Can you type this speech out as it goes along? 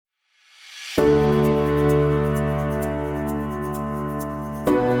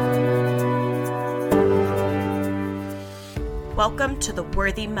Welcome to the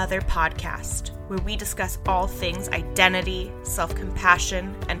Worthy Mother podcast, where we discuss all things identity,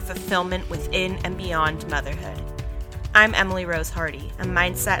 self-compassion, and fulfillment within and beyond motherhood. I'm Emily Rose Hardy, a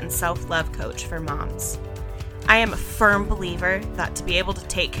mindset and self-love coach for moms. I am a firm believer that to be able to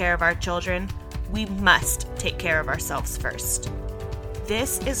take care of our children, we must take care of ourselves first.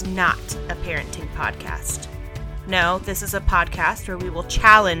 This is not a parenting podcast. No, this is a podcast where we will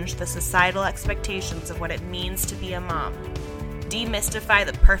challenge the societal expectations of what it means to be a mom, demystify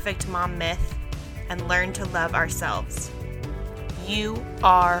the perfect mom myth, and learn to love ourselves. You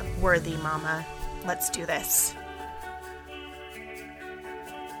are worthy, mama. Let's do this.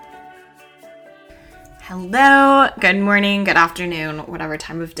 Hello, good morning, good afternoon, whatever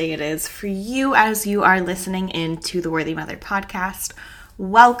time of day it is for you as you are listening in to the Worthy Mother podcast.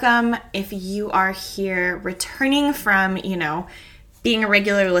 Welcome. If you are here returning from, being a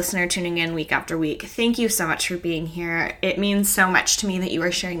regular listener tuning in week after week, thank you so much for being here. It means so much to me that you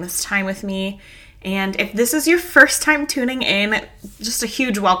are sharing this time with me. And if this is your first time tuning in, just a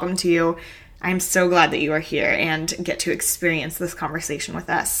huge welcome to you. I'm so glad that you are here and get to experience this conversation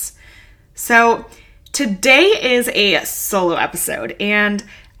with us. So today is a solo episode, and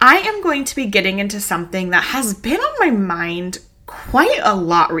I am going to be getting into something that has been on my mind quite a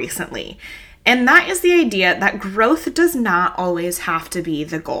lot recently, and that is the idea that growth does not always have to be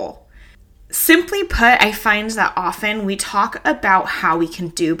the goal. Simply put, I find that often we talk about how we can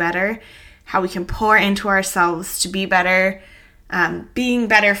do better, how we can pour into ourselves to be better, being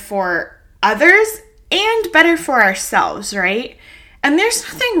better for others and better for ourselves, right? And there's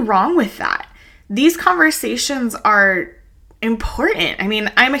nothing wrong with that. These conversations are important. I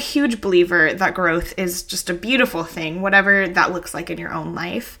mean, I'm a huge believer that growth is just a beautiful thing, whatever that looks like in your own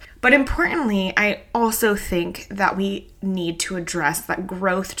life. But importantly, I also think that we need to address that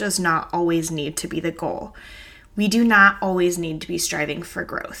growth does not always need to be the goal. We do not always need to be striving for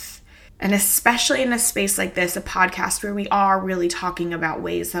growth. And especially in a space like this, a podcast where we are really talking about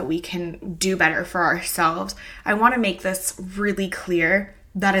ways that we can do better for ourselves, I want to make this really clear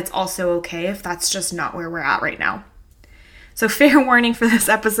that it's also okay if that's just not where we're at right now. So fair warning for this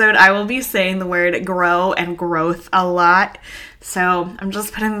episode, I will be saying the word grow and growth a lot. So I'm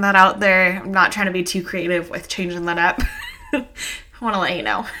just putting that out there. I'm not trying to be too creative with changing that up. I want to let you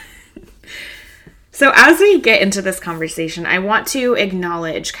know. So as we get into this conversation, I want to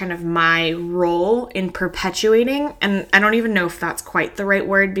acknowledge kind of my role in perpetuating, and I don't even know if that's quite the right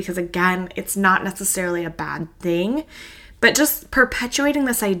word because again, it's not necessarily a bad thing, but just perpetuating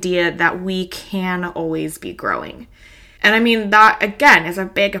this idea that we can always be growing. And I mean, that, again, is a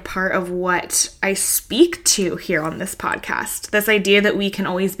big part of what I speak to here on this podcast. This idea that we can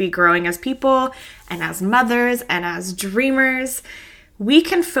always be growing as people and as mothers and as dreamers. We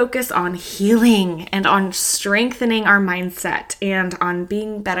can focus on healing and on strengthening our mindset and on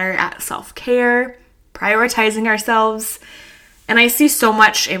being better at self-care, prioritizing ourselves. And I see so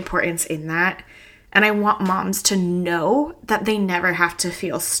much importance in that. And I want moms to know that they never have to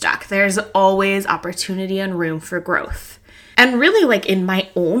feel stuck. There's always opportunity and room for growth. And really, like in my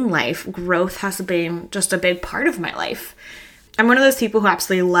own life, growth has been just a big part of my life. I'm one of those people who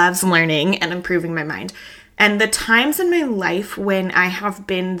absolutely loves learning and improving my mind. And the times in my life when I have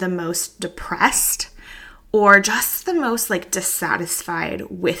been the most depressed or just the most dissatisfied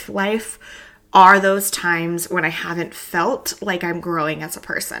with life are those times when I haven't felt like I'm growing as a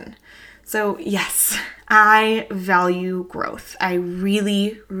person. So yes, I value growth. I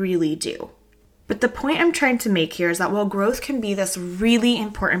really, really do. But the point I'm trying to make here is that while growth can be this really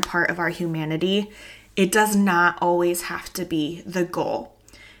important part of our humanity, it does not always have to be the goal.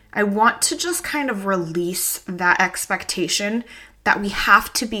 I want to just kind of release that expectation that we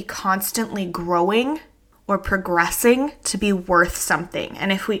have to be constantly growing or progressing to be worth something.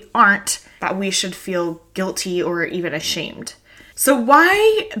 And if we aren't, that we should feel guilty or even ashamed. So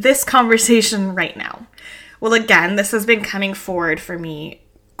why this conversation right now? Well, again, this has been coming forward for me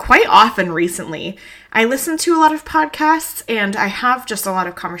quite often recently. I listen to a lot of podcasts and I have just a lot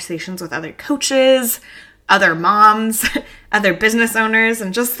of conversations with other coaches, other moms, other business owners,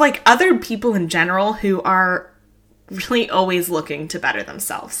 and just other people in general who are really always looking to better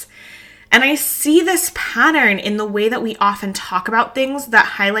themselves. And I see this pattern in the way that we often talk about things that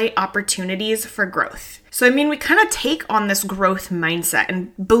highlight opportunities for growth. So, we kind of take on this growth mindset,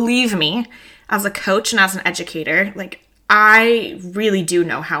 and believe me, as a coach and as an educator, I really do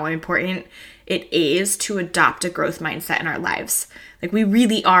know how important it is to adopt a growth mindset in our lives. We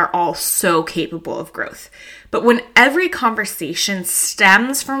really are all so capable of growth. But when every conversation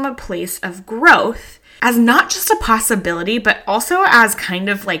stems from a place of growth, as not just a possibility, but also as kind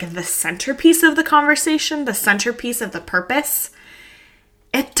of the centerpiece of the conversation, the centerpiece of the purpose,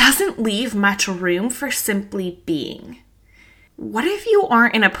 it doesn't leave much room for simply being. What if you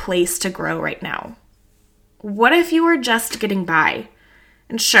aren't in a place to grow right now? What if you are just getting by?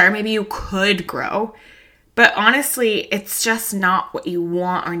 And sure, maybe you could grow, but honestly, it's just not what you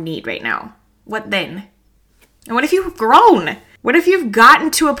want or need right now. What then? And what if you've grown? What if you've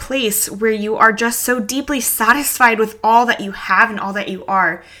gotten to a place where you are just so deeply satisfied with all that you have and all that you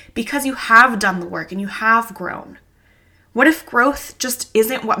are because you have done the work and you have grown? What if growth just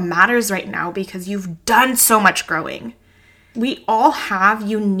isn't what matters right now because you've done so much growing? We all have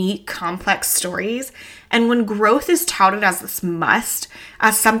unique, complex stories, and when growth is touted as this must,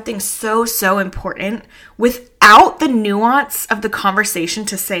 as something so, so important, without the nuance of the conversation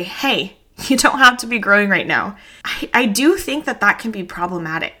to say, hey, you don't have to be growing right now, I do think that can be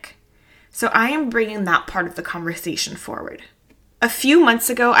problematic. So I am bringing that part of the conversation forward. A few months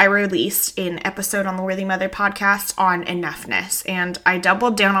ago, I released an episode on the Worthy Mother podcast on enoughness, and I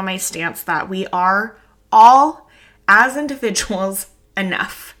doubled down on my stance that we are all, as individuals,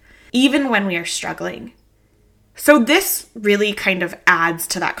 enough, even when we are struggling. So this really kind of adds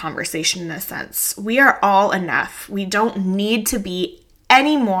to that conversation in a sense. We are all enough. We don't need to be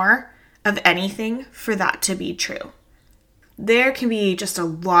any more of anything for that to be true. There can be just a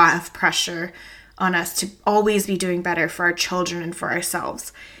lot of pressure on us to always be doing better for our children and for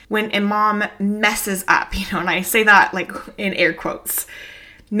ourselves. When a mom messes up, and I say that like in air quotes,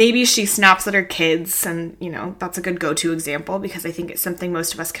 maybe she snaps at her kids, and that's a good go-to example because I think it's something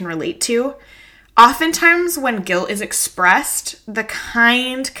most of us can relate to. Oftentimes when guilt is expressed, the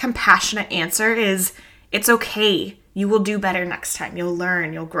kind, compassionate answer is, it's okay. You will do better next time. You'll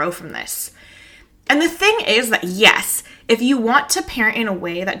learn. You'll grow from this. And the thing is that, yes, if you want to parent in a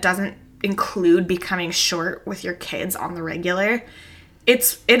way that doesn't include becoming short with your kids on the regular,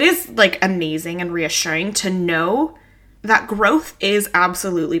 it is like amazing and reassuring to know that growth is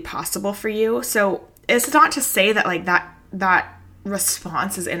absolutely possible for you. So it's not to say that like that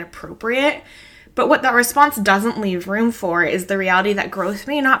response is inappropriate, but what that response doesn't leave room for is the reality that growth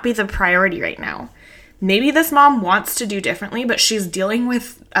may not be the priority right now. Maybe this mom wants to do differently, but she's dealing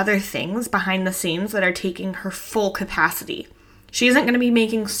with other things behind the scenes that are taking her full capacity. She isn't going to be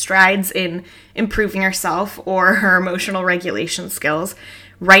making strides in improving herself or her emotional regulation skills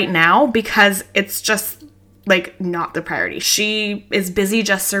right now because it's just like not the priority. She is busy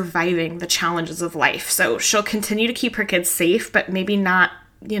just surviving the challenges of life. So she'll continue to keep her kids safe, but maybe not,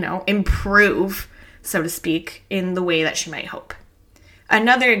 improve, so to speak, in the way that she might hope.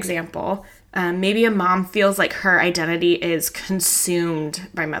 Another example, maybe a mom feels like her identity is consumed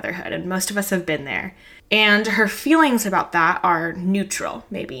by motherhood, and most of us have been there. And her feelings about that are neutral,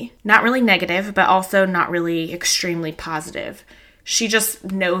 maybe. Not really negative, but also not really extremely positive. She just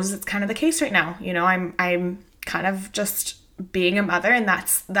knows it's kind of the case right now. I'm kind of just being a mother, and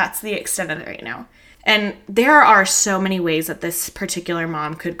that's the extent of it right now. And there are so many ways that this particular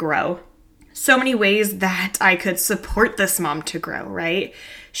mom could grow. So many ways that I could support this mom to grow, right?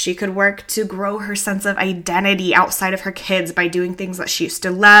 She could work to grow her sense of identity outside of her kids by doing things that she used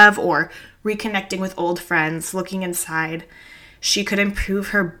to love or reconnecting with old friends, looking inside. She could improve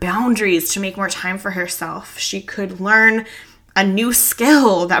her boundaries to make more time for herself. She could learn a new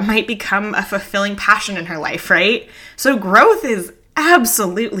skill that might become a fulfilling passion in her life, right? So growth is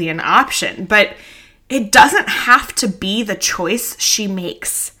absolutely an option, but it doesn't have to be the choice she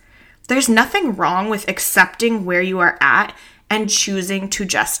makes. There's nothing wrong with accepting where you are at and choosing to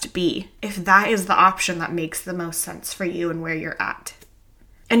just be, if that is the option that makes the most sense for you and where you're at.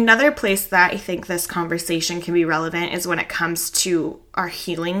 Another place that I think this conversation can be relevant is when it comes to our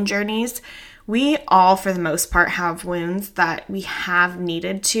healing journeys. We all, for the most part, have wounds that we have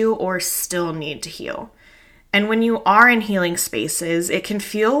needed to or still need to heal. And when you are in healing spaces, it can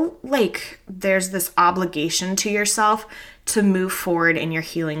feel like there's this obligation to yourself to move forward in your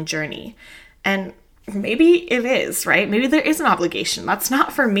healing journey. And maybe it is, right? Maybe there is an obligation. That's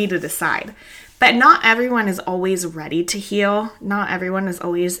not for me to decide. But not everyone is always ready to heal. Not everyone is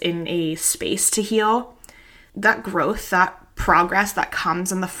always in a space to heal. That growth, that progress that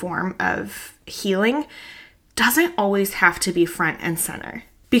comes in the form of healing doesn't always have to be front and center.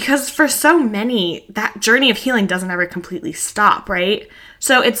 Because for so many, that journey of healing doesn't ever completely stop, right?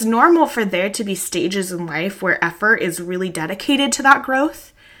 So it's normal for there to be stages in life where effort is really dedicated to that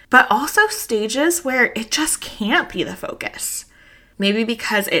growth, but also stages where it just can't be the focus. Maybe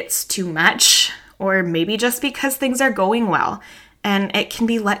because it's too much, or maybe just because things are going well, and it can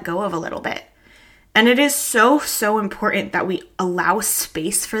be let go of a little bit. And it is so, so important that we allow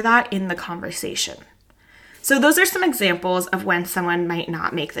space for that in the conversation. So those are some examples of when someone might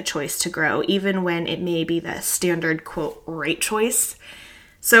not make the choice to grow, even when it may be the standard, quote, right choice.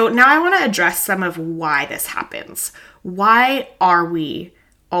 So now I want to address some of why this happens. Why are we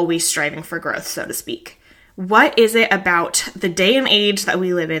always striving for growth, so to speak? What is it about the day and age that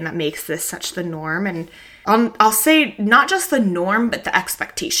we live in that makes this such the norm? And I'll say not just the norm, but the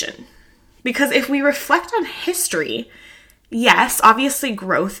expectation. Because if we reflect on history, yes, obviously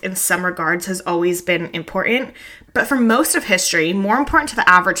growth in some regards has always been important, but for most of history, more important to the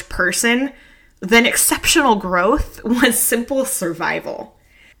average person than exceptional growth was simple survival.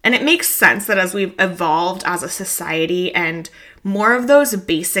 And it makes sense that as we've evolved as a society and more of those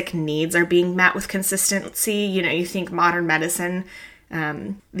basic needs are being met with consistency, you think modern medicine,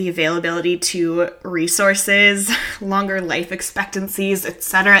 the availability to resources, longer life expectancies,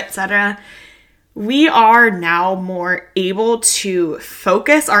 etc., we are now more able to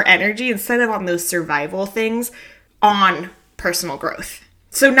focus our energy instead of on those survival things on personal growth.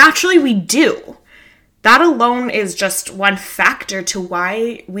 So naturally we do. That alone is just one factor to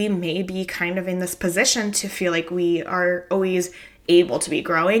why we may be kind of in this position to feel like we are always able to be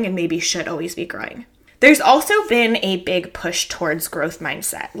growing and maybe should always be growing. There's also been a big push towards growth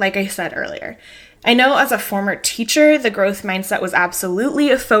mindset, like I said earlier. I know as a former teacher, the growth mindset was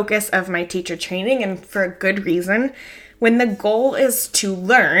absolutely a focus of my teacher training, and for a good reason. When the goal is to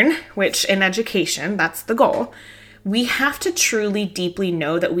learn, which in education, that's the goal, we have to truly deeply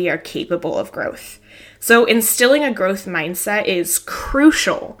know that we are capable of growth. So instilling a growth mindset is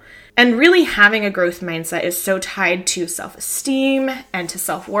crucial. And really having a growth mindset is so tied to self-esteem and to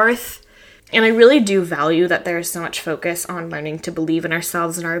self-worth. And I really do value that there is so much focus on learning to believe in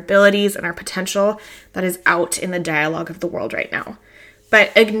ourselves and our abilities and our potential that is out in the dialogue of the world right now.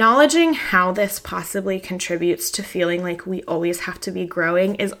 But acknowledging how this possibly contributes to feeling like we always have to be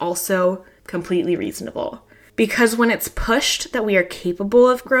growing is also completely reasonable. Because when it's pushed that we are capable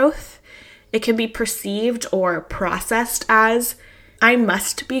of growth, it can be perceived or processed as, I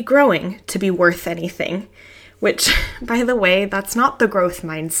must be growing to be worth anything. Which, by the way, that's not the growth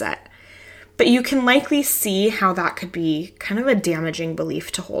mindset. But you can likely see how that could be kind of a damaging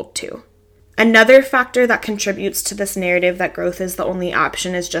belief to hold to. Another factor that contributes to this narrative that growth is the only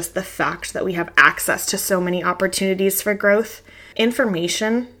option is just the fact that we have access to so many opportunities for growth.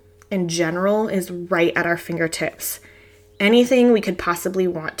 Information in general is right at our fingertips. Anything we could possibly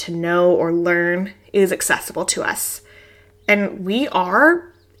want to know or learn is accessible to us. And we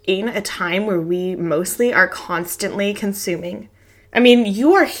are in a time where we mostly are constantly consuming. I mean,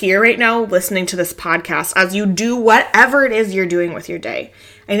 you are here right now listening to this podcast as you do whatever it is you're doing with your day.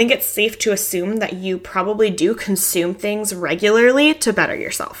 I think it's safe to assume that you probably do consume things regularly to better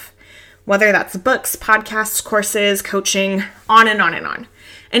yourself. Whether that's books, podcasts, courses, coaching, on and on and on.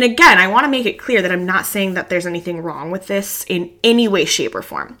 And again, I want to make it clear that I'm not saying that there's anything wrong with this in any way, shape, or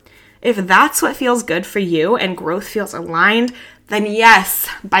form. If that's what feels good for you and growth feels aligned, then yes,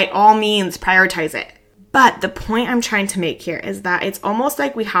 by all means, prioritize it. But the point I'm trying to make here is that it's almost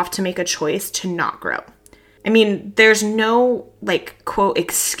like we have to make a choice to not grow. I mean, there's no, quote,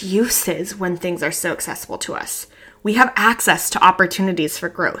 excuses when things are so accessible to us. We have access to opportunities for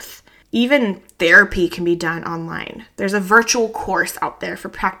growth. Even therapy can be done online. There's a virtual course out there for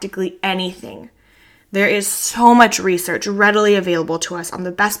practically anything. There is so much research readily available to us on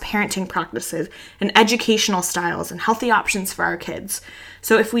the best parenting practices and educational styles and healthy options for our kids.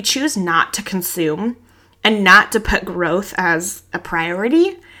 So if we choose not to consume and not to put growth as a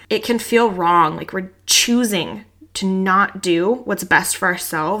priority, it can feel wrong, like we're choosing to not do what's best for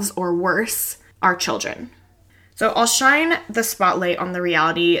ourselves or worse, our children. So I'll shine the spotlight on the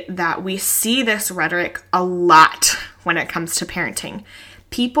reality that we see this rhetoric a lot when it comes to parenting.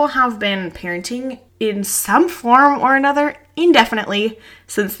 People have been parenting in some form or another indefinitely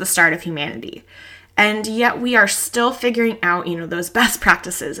since the start of humanity. And yet we are still figuring out, those best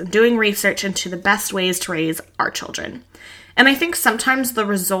practices and doing research into the best ways to raise our children. And I think sometimes the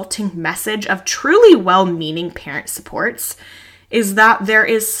resulting message of truly well-meaning parent supports is that there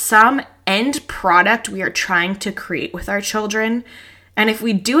is some end product we are trying to create with our children. And if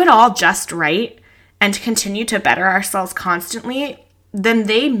we do it all just right and continue to better ourselves constantly, then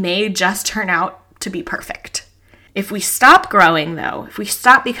they may just turn out to be perfect. If we stop growing, though, if we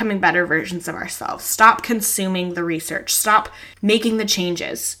stop becoming better versions of ourselves, stop consuming the research, stop making the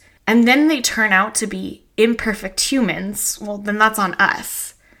changes, and then they turn out to be imperfect humans, well, then that's on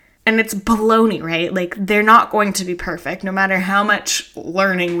us. And it's baloney, right? They're not going to be perfect, no matter how much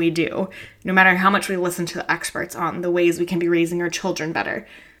learning we do, no matter how much we listen to the experts on the ways we can be raising our children better.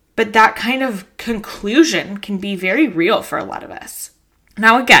 But that kind of conclusion can be very real for a lot of us.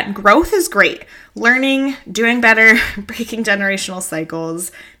 Now, again, growth is great. Learning, doing better, breaking generational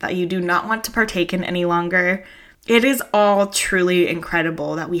cycles that you do not want to partake in any longer. It is all truly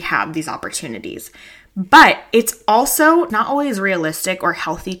incredible that we have these opportunities. But it's also not always realistic or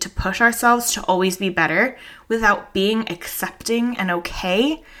healthy to push ourselves to always be better without being accepting and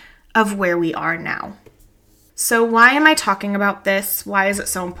okay of where we are now. So why am I talking about this? Why is it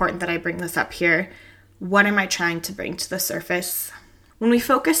so important that I bring this up here? What am I trying to bring to the surface? When we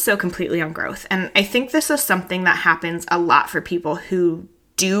focus so completely on growth, and I think this is something that happens a lot for people who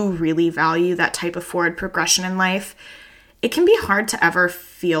do really value that type of forward progression in life, it can be hard to ever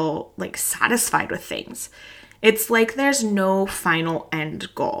feel like satisfied with things. It's like there's no final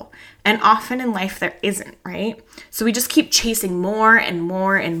end goal. And often in life there isn't, right? So we just keep chasing more and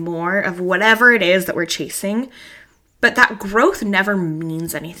more and more of whatever it is that we're chasing. But that growth never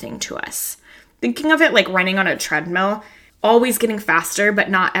means anything to us. Thinking of it like running on a treadmill, always getting faster but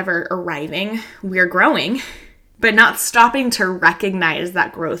not ever arriving. We're growing, but not stopping to recognize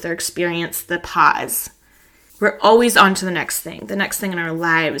that growth or experience the pause. We're always on to the next thing in our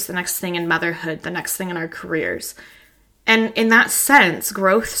lives, the next thing in motherhood, the next thing in our careers. And in that sense,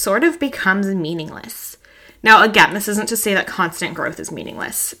 growth sort of becomes meaningless. Now, again, this isn't to say that constant growth is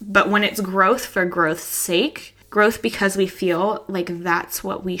meaningless, but when it's growth for growth's sake, growth because we feel like that's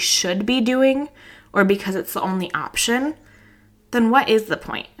what we should be doing, or because it's the only option, then what is the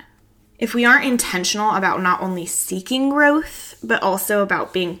point? If we aren't intentional about not only seeking growth, but also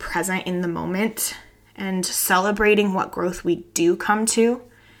about being present in the moment and celebrating what growth we do come to,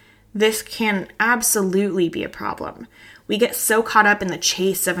 this can absolutely be a problem. We get so caught up in the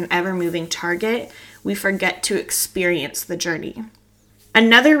chase of an ever-moving target, we forget to experience the journey.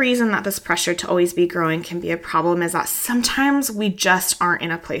 Another reason that this pressure to always be growing can be a problem is that sometimes we just aren't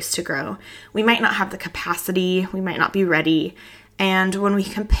in a place to grow. We might not have the capacity, we might not be ready, and when we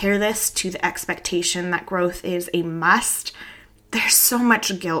compare this to the expectation that growth is a must, there's so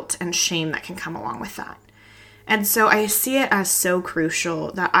much guilt and shame that can come along with that. And so I see it as so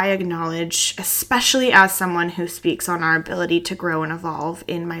crucial that I acknowledge, especially as someone who speaks on our ability to grow and evolve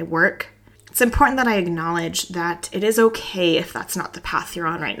in my work, it's important that I acknowledge that it is okay if that's not the path you're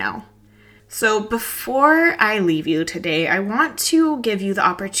on right now. So before I leave you today, I want to give you the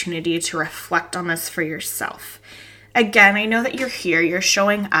opportunity to reflect on this for yourself. Again, I know that you're here, you're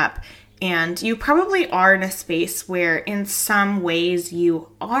showing up, and you probably are in a space where in some ways you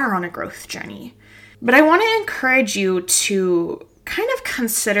are on a growth journey. But I want to encourage you to kind of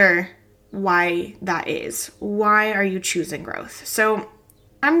consider why that is. Why are you choosing growth? So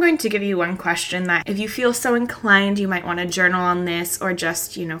I'm going to give you one question that if you feel so inclined, you might want to journal on this or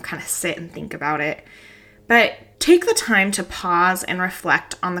just, kind of sit and think about it. But take the time to pause and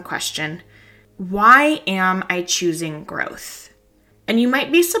reflect on the question, why am I choosing growth? And you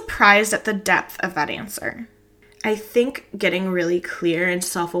might be surprised at the depth of that answer. I think getting really clear and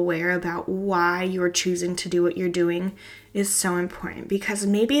self-aware about why you're choosing to do what you're doing is so important because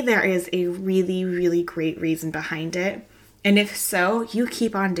maybe there is a really, really great reason behind it. And if so, you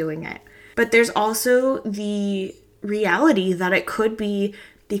keep on doing it. But there's also the reality that it could be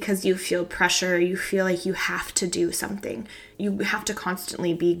because you feel pressure, you feel like you have to do something. You have to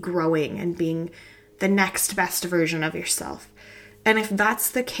constantly be growing and being the next best version of yourself. And if that's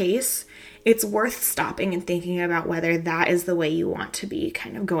the case, it's worth stopping and thinking about whether that is the way you want to be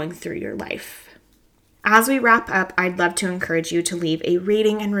kind of going through your life. As we wrap up, I'd love to encourage you to leave a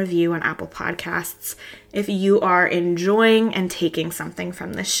rating and review on Apple Podcasts if you are enjoying and taking something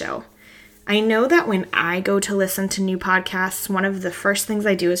from this show. I know that when I go to listen to new podcasts, one of the first things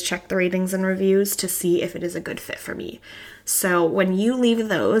I do is check the ratings and reviews to see if it is a good fit for me. So when you leave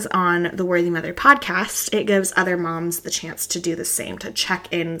those on the Worthy Mother podcast, it gives other moms the chance to do the same, to check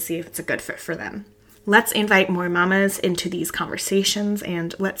in and see if it's a good fit for them. Let's invite more mamas into these conversations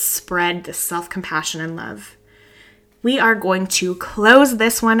and let's spread this self-compassion and love. We are going to close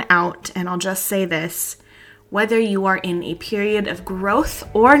this one out, and I'll just say this. Whether you are in a period of growth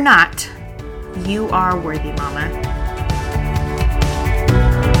or not, you are worthy, mama.